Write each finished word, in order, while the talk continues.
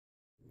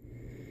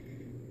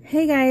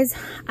Hey guys,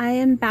 I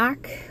am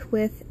back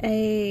with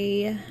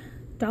a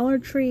Dollar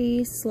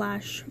Tree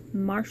 /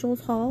 Marshall's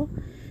haul.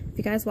 If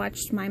you guys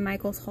watched my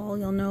Michael's haul,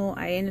 you'll know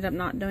I ended up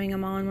not doing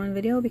them all in one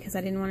video because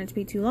I didn't want it to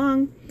be too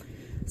long.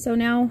 So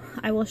now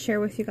I will share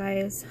with you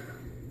guys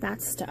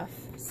that stuff.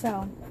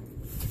 So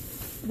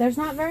there's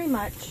not very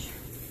much.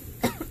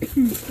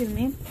 Excuse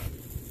me.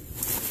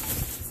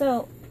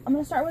 So I'm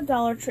going to start with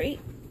Dollar Tree.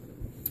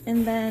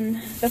 And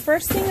then the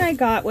first thing I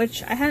got,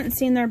 which I hadn't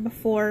seen there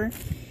before,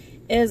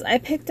 is I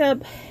picked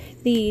up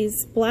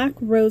these black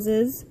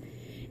roses,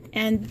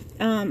 and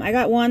I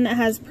got one that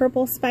has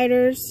purple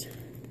spiders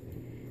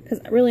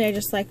because really I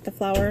just like the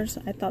flowers.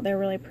 I thought they were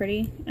really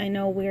pretty. I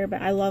know, weird,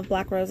 but I love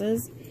black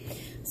roses.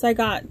 So I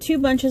got two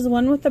bunches,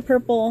 one with the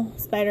purple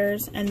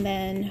spiders and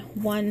then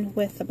one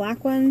with the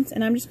black ones,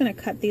 and I'm just going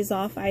to cut these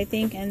off, I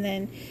think, and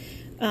then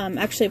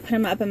actually put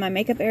them up in my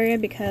makeup area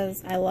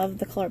because I love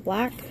the color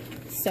black.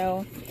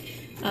 So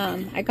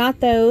I got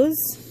those.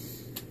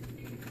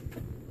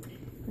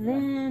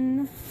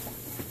 Then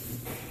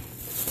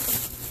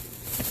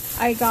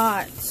I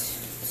got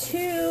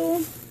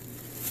two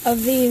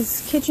of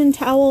these kitchen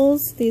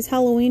towels, these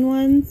Halloween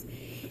ones,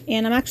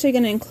 and I'm actually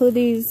going to include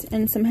these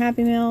in some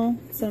Happy Meal,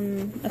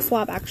 a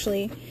swap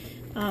actually.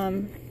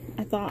 I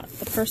thought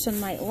the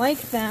person might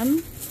like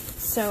them,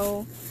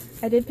 so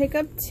I did pick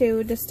up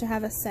two just to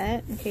have a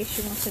set in case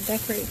she wants to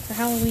decorate for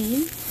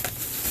Halloween.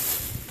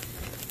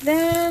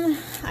 Then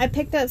I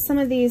picked up some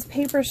of these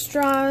paper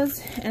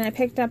straws, and I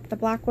picked up the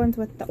black ones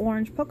with the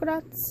orange polka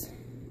dots.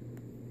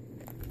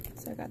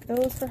 So I got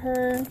those for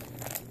her.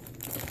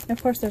 And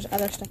of course there's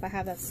other stuff I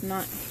have that's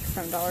not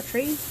from Dollar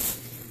Tree,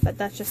 but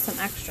that's just some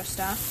extra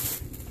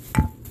stuff.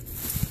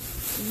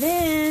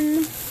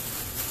 Then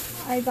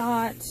I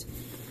got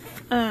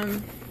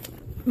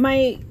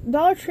my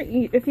Dollar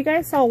Tree. If you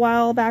guys saw a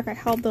while back, I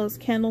held those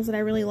candles that I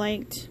really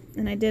liked,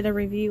 and I did a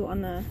review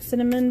on the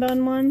cinnamon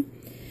bun one.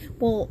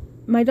 Well,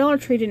 my Dollar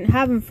Tree didn't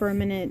have them for a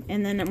minute,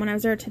 and then when I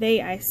was there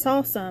today I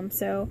saw some,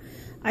 so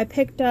I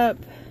picked up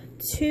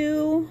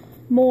two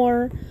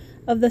more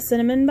of the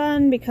cinnamon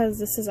bun because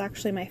this is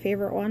actually my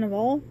favorite one of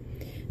all.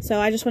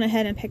 So I just went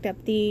ahead and picked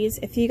up these.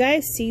 If you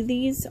guys see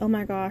these, oh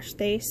my gosh,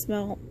 they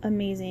smell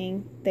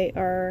amazing. They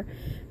are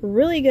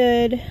really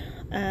good.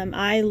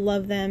 I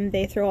love them.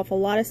 They throw off a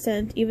lot of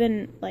scent.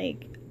 Even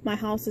like my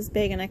house is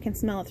big and I can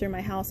smell it through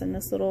my house in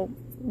this little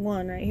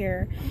one right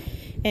here.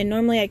 And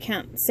normally I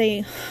can't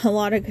say a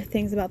lot of good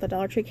things about the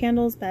Dollar Tree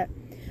candles, but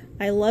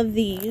I love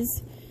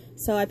these.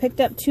 So I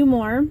picked up two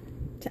more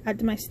to add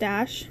to my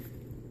stash.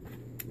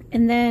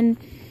 And then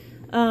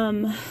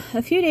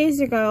a few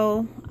days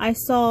ago I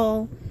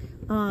saw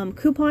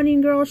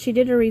Couponing Girl. She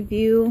did a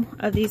review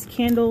of these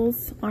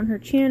candles on her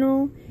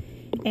channel,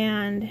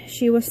 and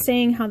she was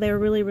saying how they were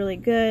really, really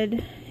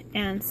good.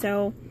 And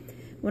so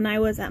when I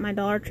was at my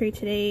Dollar Tree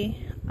today,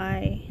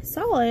 I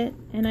saw it,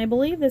 and I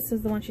believe this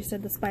is the one she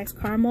said, the Spice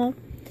Caramel.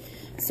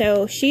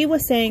 So she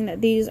was saying that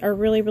these are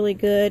really, really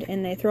good,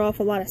 and they throw off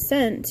a lot of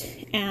scent,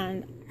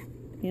 and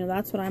you know,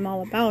 that's what I'm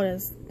all about,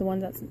 is the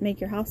ones that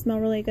make your house smell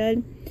really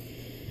good.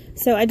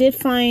 So I did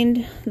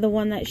find the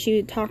one that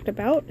she talked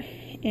about,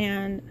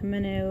 and I'm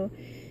going to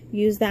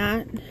use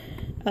that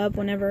up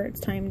whenever it's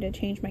time to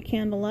change my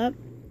candle up.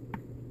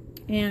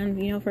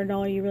 And you know, for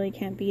 $1 you really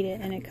can't beat it,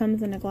 and it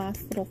comes in a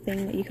glass little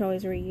thing that you can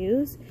always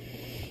reuse.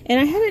 And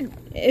I had it,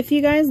 if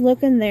you guys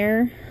look in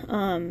there,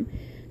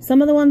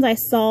 some of the ones I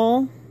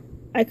saw,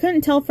 I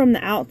couldn't tell from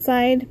the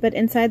outside, but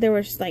inside there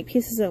was like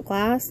pieces of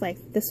glass,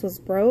 like this was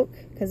broke,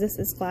 because this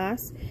is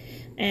glass.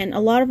 And a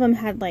lot of them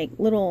had like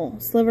little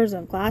slivers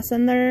of glass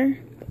in there,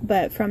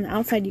 but from the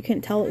outside you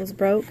couldn't tell it was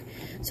broke.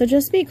 So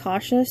just be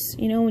cautious,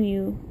 you know, when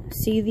you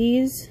see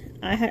these.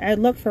 I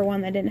looked for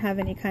one that didn't have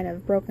any kind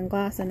of broken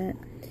glass in it.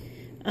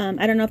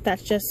 I don't know if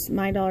that's just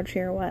my Dollar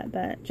Tree or what,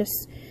 but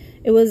just,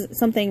 it was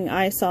something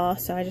I saw,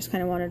 so I just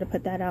kind of wanted to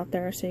put that out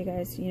there so you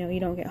guys, you know, you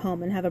don't get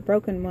home and have a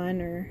broken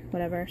one or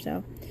whatever.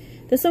 So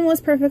this one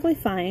was perfectly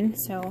fine,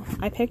 so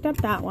I picked up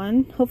that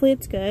one. Hopefully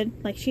it's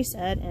good, like she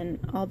said, and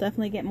I'll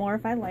definitely get more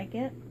if I like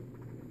it.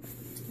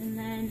 And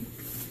then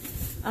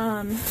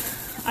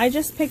I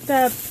just picked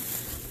up,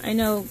 I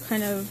know,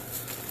 kind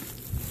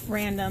of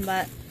random,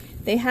 but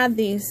they had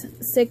these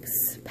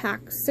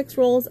 6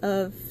 rolls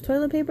of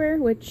toilet paper,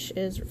 which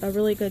is a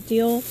really good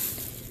deal.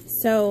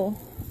 So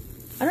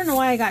I don't know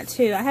why I got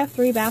 2. I have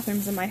 3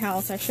 bathrooms in my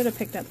house. I should have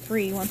picked up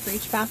 3, one for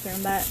each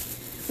bathroom, but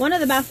one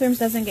of the bathrooms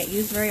doesn't get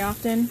used very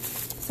often,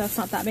 so it's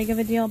not that big of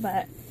a deal.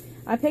 But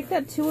I picked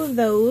up 2 of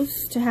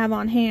those to have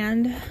on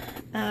hand.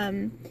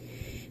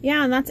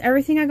 Yeah, and that's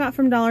everything I got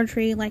from Dollar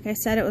Tree. Like I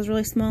said, it was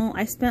really small.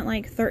 I spent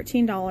like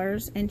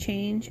 $13 and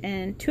change,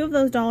 and 2 of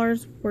those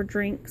dollars were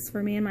drinks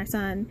for me and my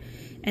son,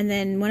 and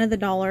then one of the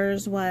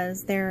dollars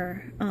was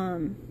they're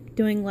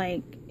doing,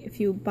 like, if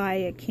you buy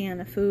a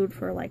can of food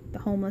for like the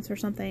homeless or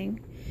something.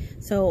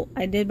 So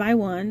I did buy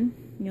one.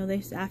 You know,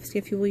 they ask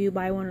if will you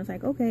buy one. I was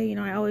like, okay, you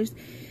know, I always,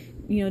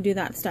 you know, do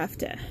that stuff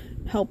to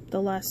help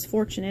the less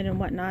fortunate and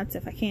whatnots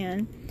if I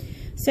can.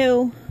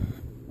 So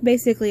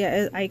basically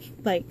I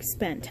like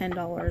spent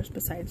 $10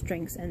 besides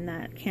drinks in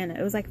that can.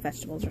 It was like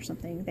vegetables or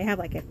something. They have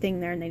like a thing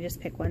there and they just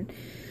pick one.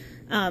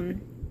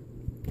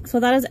 So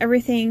that is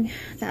everything.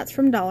 That's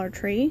from Dollar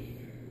Tree.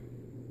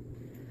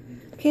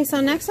 Okay,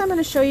 so next I'm going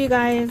to show you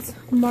guys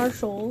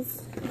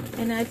Marshall's,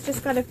 and I've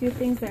just got a few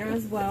things there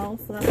as well,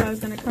 so that's why I was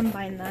going to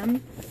combine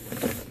them.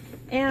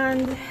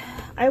 And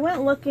I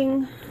went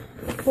looking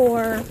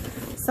for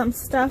some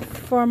stuff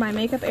for my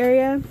makeup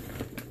area,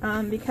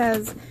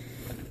 because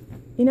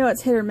you know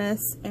it's hit or miss,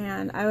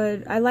 and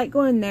I like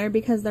going there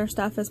because their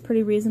stuff is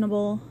pretty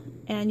reasonable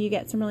and you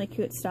get some really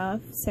cute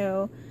stuff.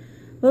 So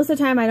most of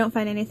the time I don't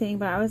find anything,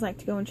 but I always like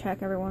to go and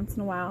check every once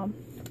in a while.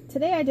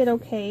 Today I did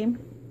okay.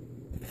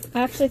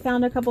 I actually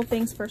found a couple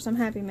things for some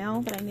Happy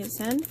Mail that I need to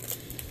send.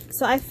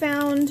 So I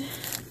found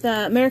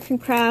the American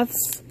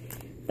Crafts,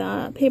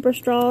 the paper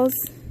straws.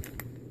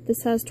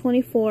 This has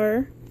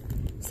 24.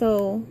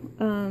 So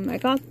I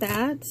got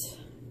that.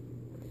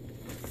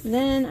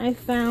 Then I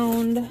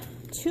found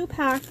 2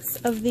 packs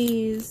of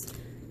these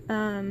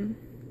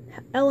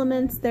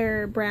Elements.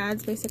 They're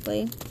Brads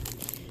basically.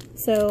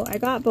 So I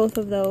got both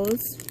of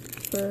those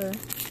for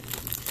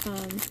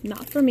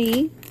not for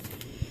me.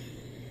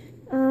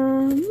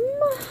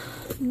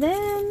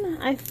 Then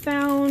I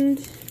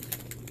found,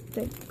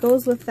 that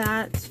goes with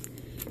that,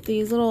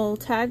 these little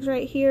tags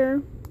right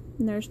here,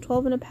 and there's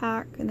 12 in a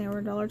pack, and they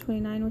were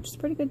 $1.29, which is a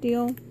pretty good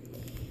deal.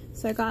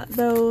 So I got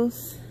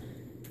those.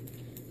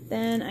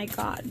 Then I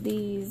got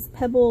these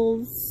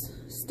Pebbles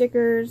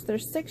stickers.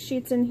 There's 6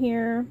 sheets in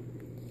here,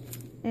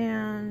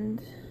 and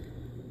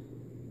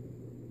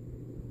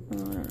I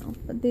don't know,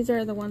 but these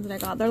are the ones that I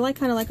got. They're like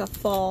kind of like a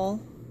fall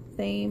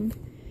themed.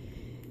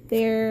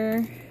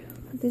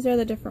 These are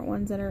the different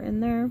ones that are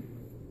in there.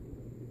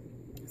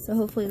 So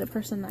hopefully the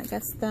person that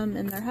gets them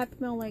in their Happy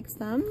Mail likes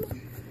them.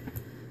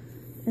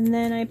 And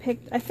then I've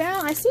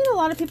seen a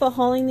lot of people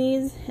hauling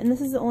these, and this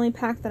is the only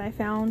pack that I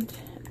found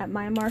at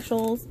my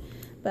Marshall's.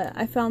 But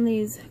I found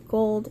these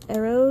gold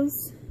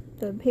arrows,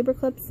 the paper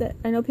clips that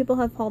I know people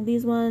have hauled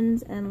these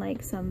ones, and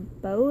like some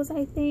bows,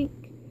 I think.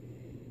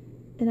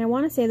 And I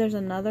want to say there's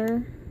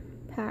another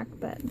pack,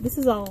 but this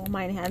is all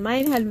mine had.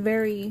 Mine had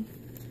very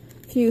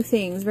few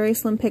things, very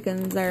slim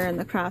pickings there in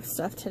the craft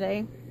stuff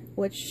today,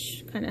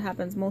 which kind of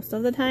happens most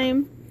of the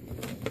time.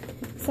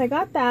 So I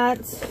got that,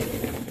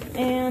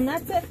 and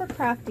that's it for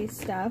crafty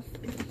stuff.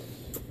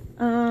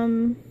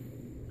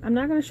 I'm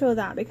not going to show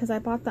that because I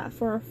bought that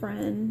for a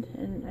friend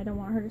and I don't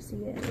want her to see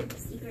it.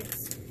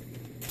 Secrets.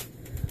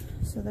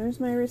 So there's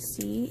my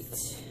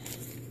receipt.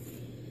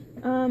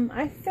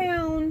 I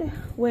found,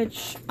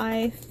 which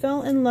I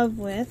fell in love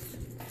with,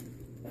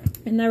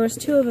 and there was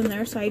 2 of them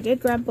there, so I did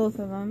grab both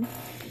of them.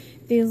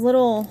 These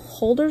little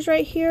holders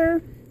right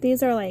here,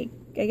 these are like,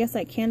 I guess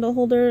like candle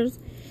holders,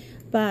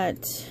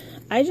 but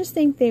I just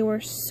think they were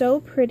so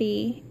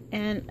pretty,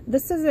 and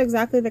this is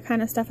exactly the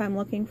kind of stuff I'm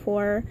looking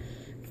for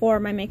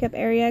my makeup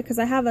area, because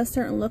I have a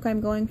certain look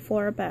I'm going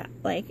for. But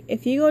like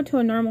if you go to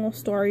a normal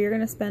store, you're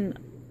gonna spend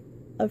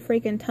a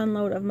freaking ton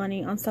load of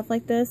money on stuff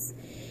like this,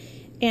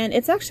 and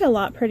it's actually a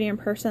lot prettier in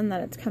person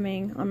than it's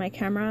coming on my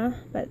camera.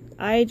 But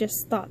I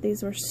just thought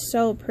these were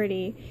so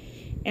pretty,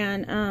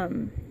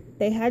 and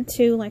they had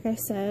 2, like I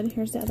said.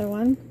 Here's the other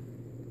one.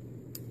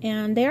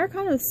 And they are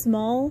kind of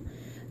small,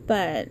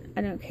 but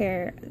I don't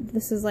care.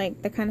 This is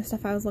like the kind of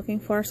stuff I was looking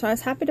for. So I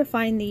was happy to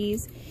find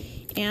these.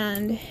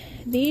 And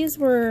these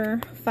were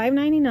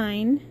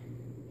 $5.99,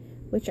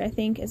 which I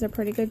think is a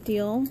pretty good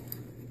deal.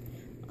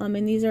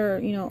 And these are,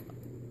 you know,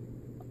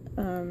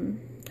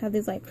 have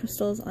these like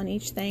crystals on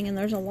each thing, and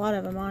there's a lot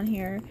of them on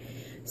here.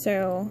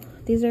 So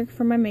these are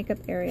for my makeup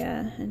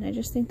area, and I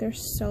just think they're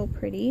so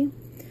pretty.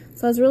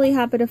 So I was really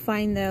happy to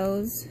find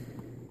those.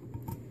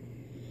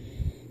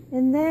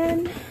 And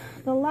then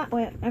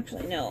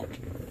actually no,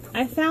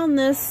 I found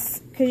this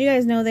because you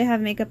guys know they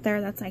have makeup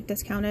there that's like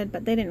discounted,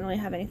 but they didn't really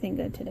have anything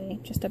good today.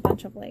 Just a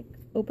bunch of like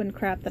open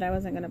crap that I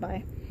wasn't gonna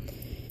buy.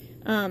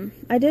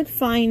 I did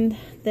find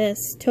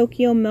this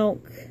Tokyo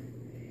Milk,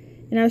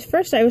 and I was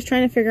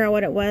trying to figure out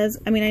what it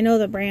was. I mean, I know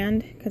the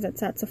brand because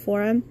it's at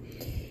Sephora,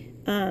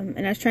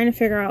 and I was trying to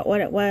figure out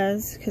what it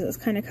was because it was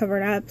kind of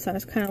covered up. So I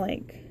was kind of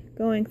like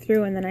going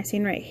through, and then I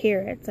seen right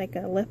here it's like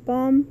a lip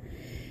balm,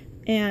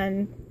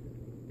 and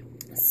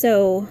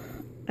so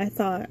I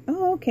thought,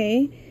 oh,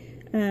 okay.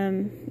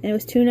 It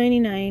was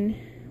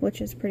 $2.99,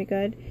 which is pretty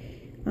good.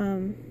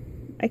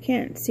 I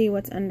can't see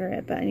what's under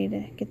it, but I need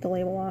to get the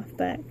label off.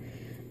 But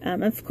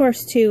of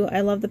course too,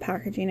 I love the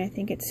packaging. I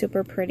think it's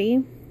super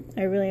pretty.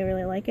 I really,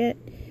 really like it.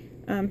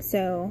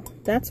 So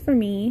that's for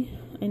me.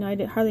 I know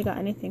I hardly got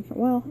anything for,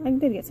 well, I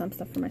did get some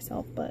stuff for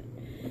myself, but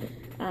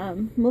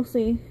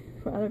mostly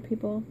for other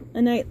people.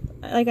 And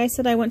like I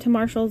said, I went to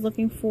Marshall's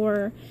looking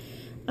for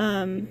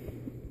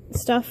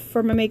stuff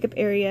for my makeup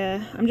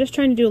area. I'm just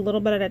trying to do a little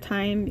bit at a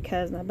time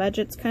because my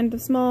budget's kind of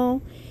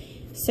small.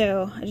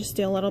 So I just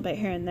do a little bit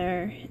here and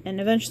there, and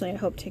eventually I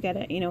hope to get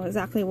it, you know,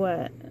 exactly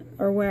what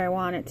or where I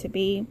want it to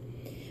be.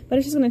 But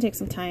it's just going to take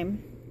some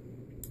time,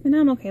 and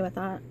I'm okay with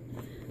that.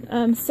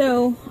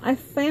 So I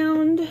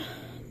found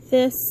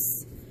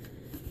this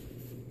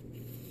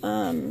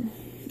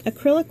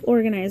acrylic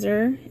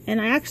organizer,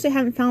 and I actually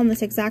haven't found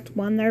this exact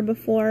one there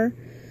before.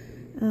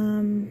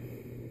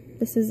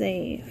 This is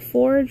a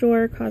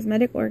 4-drawer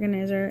cosmetic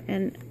organizer,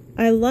 and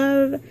I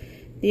love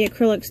the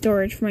acrylic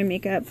storage for my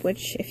makeup,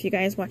 which if you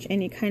guys watch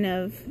any kind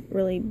of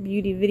really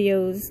beauty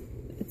videos,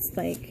 it's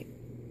like,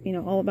 you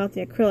know, all about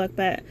the acrylic,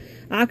 but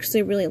I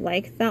actually really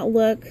like that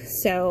look.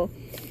 So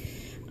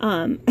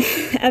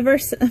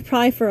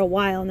probably for a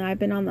while now, I've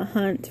been on the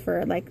hunt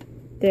for like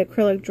the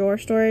acrylic drawer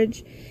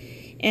storage,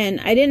 and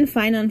I didn't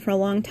find one for a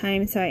long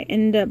time, so I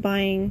ended up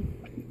buying,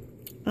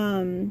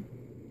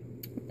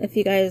 if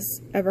you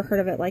guys ever heard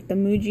of it, like the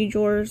Muji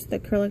drawers, the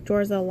acrylic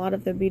drawers that a lot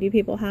of the beauty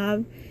people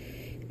have.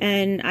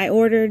 And I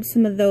ordered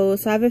some of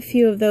those, so I have a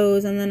few of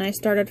those, and then I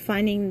started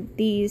finding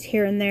these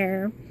here and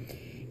there.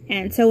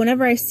 And so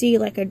whenever I see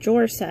like a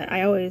drawer set,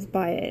 I always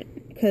buy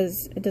it,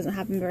 because it doesn't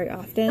happen very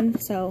often.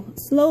 So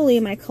slowly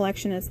my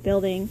collection is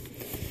building.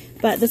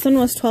 But this one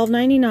was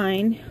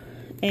 $12.99,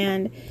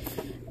 and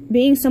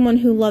being someone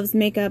who loves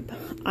makeup,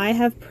 I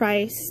have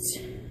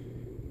priced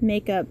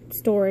makeup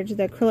storage,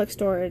 the acrylic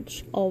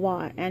storage, a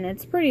lot, and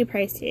it's pretty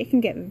pricey. It can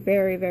get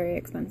very, very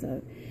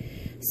expensive.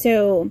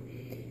 So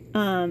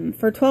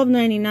for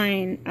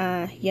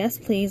 $12.99, yes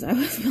please, I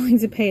was willing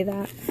to pay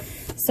that.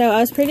 So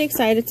I was pretty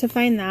excited to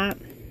find that.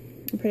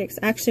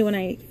 Actually, when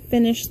I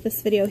finish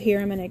this video here,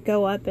 I'm going to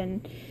go up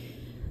and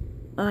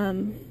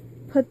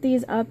put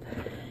these up,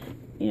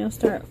 you know,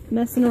 start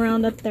messing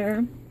around up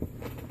there.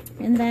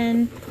 And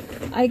then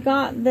I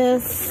got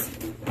this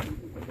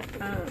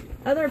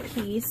other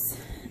piece,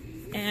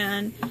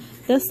 and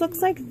this looks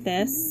like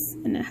this,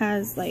 and it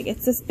has like,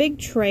 it's this big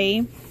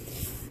tray,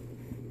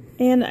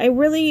 and I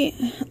really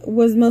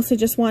was mostly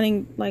just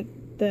wanting like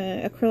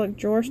the acrylic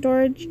drawer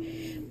storage,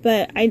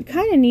 but I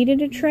kind of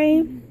needed a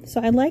tray,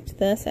 so I liked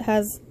this. It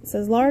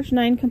says large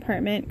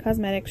 9-compartment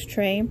cosmetics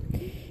tray.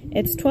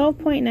 It's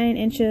 12.9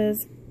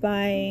 inches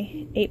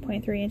by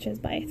 8.3 inches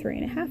by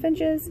 3.5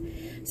 inches.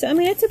 So I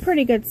mean, it's a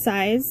pretty good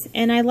size,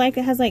 and I like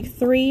it has like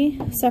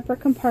 3 separate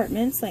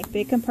compartments, like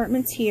big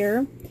compartments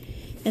here,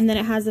 and then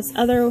it has this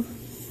other,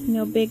 you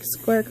know, big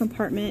square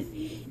compartment,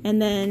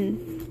 and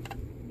then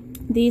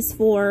these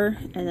 4,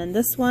 and then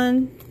this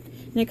one.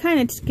 And it kind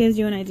of just gives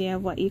you an idea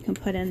of what you can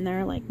put in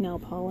there, like nail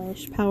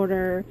polish,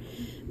 powder,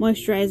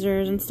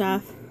 moisturizers, and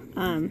stuff.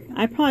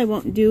 I probably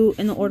won't do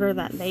in the order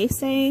that they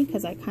say,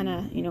 because I kind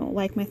of, you know,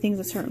 like my things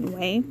a certain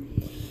way.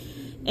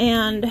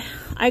 And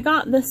I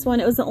got this one.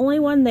 It was the only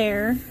one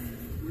there.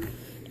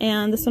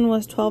 And this one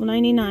was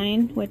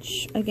 $12.99,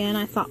 which, again,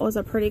 I thought was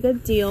a pretty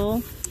good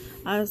deal.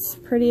 I was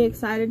pretty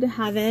excited to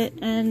have it.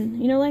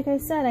 And, you know, like I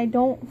said, I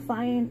don't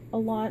find a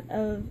lot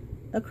of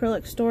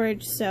acrylic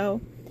storage,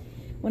 so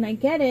when I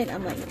get it,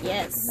 I'm like,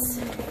 yes.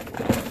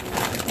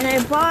 And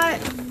I bought,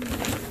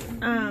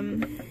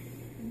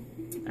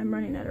 I'm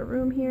running out of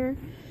room here.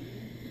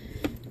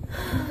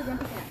 I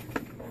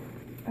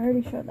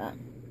already showed that.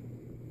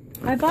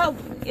 I bought,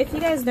 if you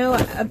guys know,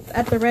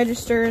 at the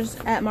registers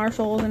at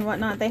Marshalls and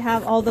whatnot, they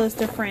have all those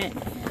different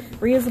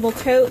reusable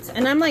totes,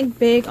 and I'm like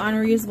big on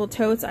reusable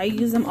totes. I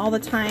use them all the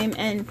time,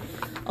 and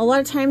a lot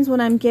of times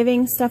when I'm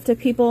giving stuff to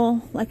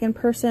people, like in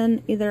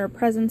person, either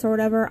presents or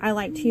whatever, I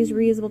like to use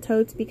reusable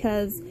totes,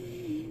 because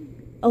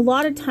a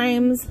lot of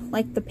times,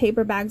 like, the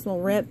paper bags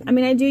will rip. I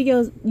mean, I do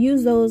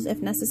use those if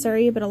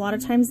necessary, but a lot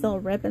of times they'll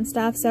rip and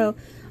stuff, so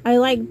I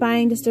like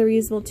buying just a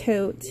reusable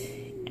tote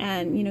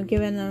and, you know,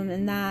 giving them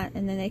in that,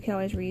 and then they can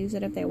always reuse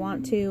it if they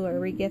want to, or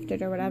re-gift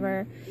it or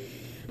whatever.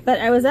 But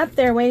I was up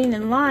there waiting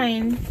in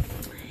line,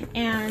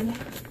 and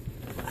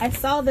I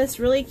saw this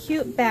really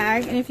cute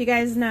bag, and if you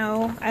guys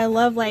know, I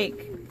love,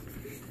 like,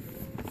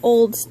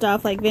 old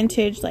stuff, like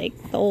vintage,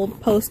 like the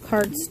old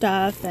postcard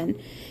stuff, and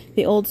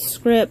the old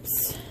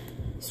script.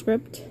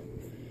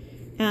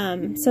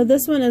 So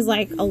this one is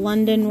like a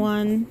London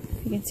one.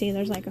 You can see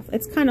there's like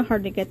it's kind of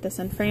hard to get this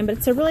in frame, but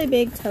it's a really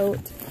big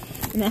tote,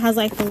 and it has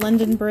like the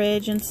London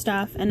Bridge and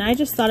stuff, and I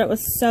just thought it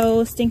was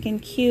so stinking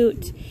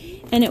cute,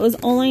 and it was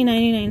only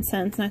 99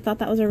 cents, and I thought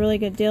that was a really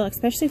good deal,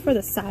 especially for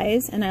the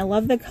size, and I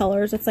love the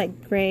colors. It's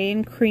like gray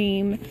and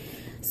cream,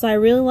 so I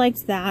really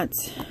liked that.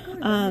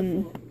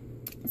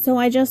 So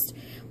I just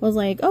was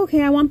like,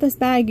 okay, I want this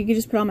bag. You could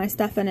just put all my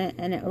stuff in it,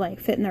 and it like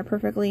fit in there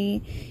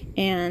perfectly.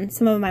 And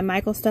some of my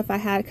Michaels stuff I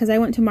had, because I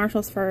went to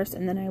Marshall's first,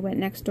 and then I went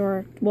next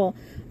door. Well,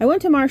 I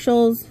went to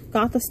Marshall's,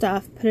 got the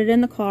stuff, put it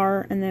in the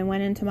car, and then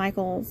went into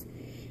Michael's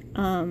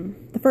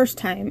the first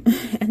time,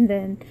 and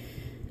then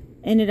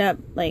ended up,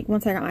 like,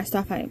 once I got my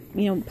stuff, I,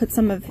 you know, put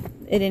some of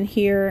it in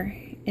here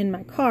in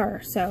my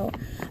car. So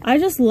I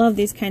just love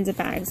these kinds of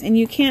bags, and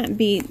you can't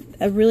beat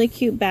a really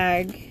cute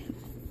bag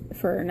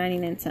for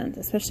 99 cents,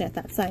 especially at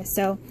that size.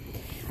 So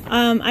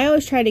I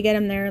always try to get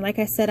them there. Like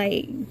I said,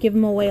 I give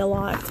them away a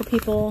lot to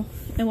people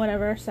and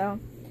whatever. So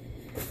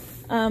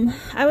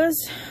I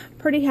was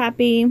pretty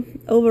happy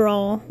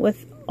overall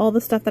with all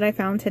the stuff that I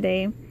found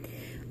today.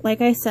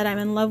 Like I said, I'm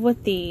in love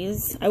with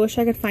these. I wish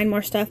I could find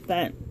more stuff,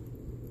 but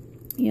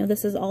you know,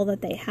 this is all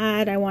that they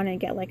had. I want to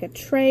get like a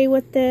tray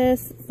with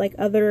this, like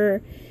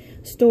other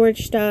storage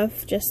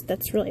stuff, just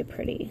that's really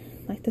pretty.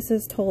 Like, this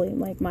is totally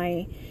like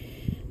my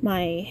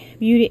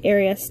beauty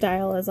area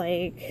style is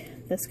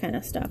like this kind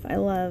of stuff. I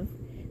love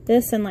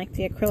this and like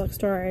the acrylic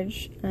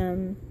storage.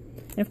 And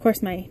of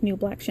course my new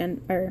black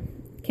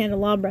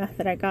candelabra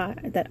that I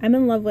got that I'm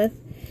in love with.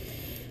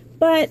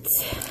 But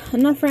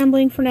enough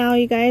rambling for now,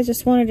 you guys.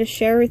 Just wanted to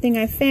share everything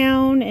I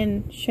found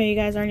and show you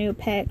guys our new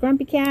pet,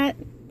 Grumpy Cat.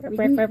 We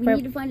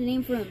need to find a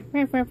name for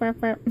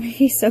him.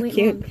 He's so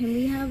cute. Mom, can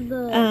we have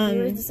the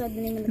viewers decide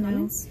the name in the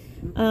comments?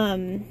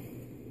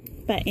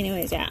 But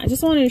anyways, yeah, I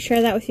just wanted to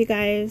share that with you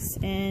guys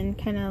and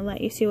kind of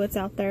let you see what's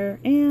out there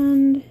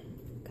and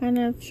kind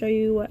of show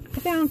you what I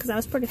found because I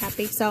was pretty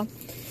happy. So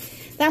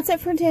that's it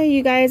for today,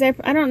 you guys.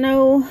 I don't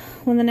know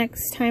when the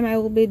next time I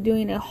will be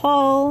doing a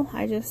haul.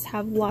 I just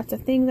have lots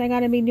of things I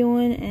gotta be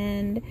doing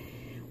and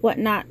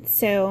whatnot.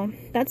 So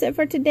that's it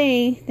for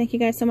today. Thank you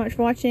guys so much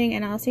for watching,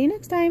 and I'll see you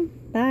next time.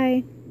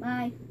 Bye.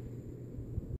 Bye.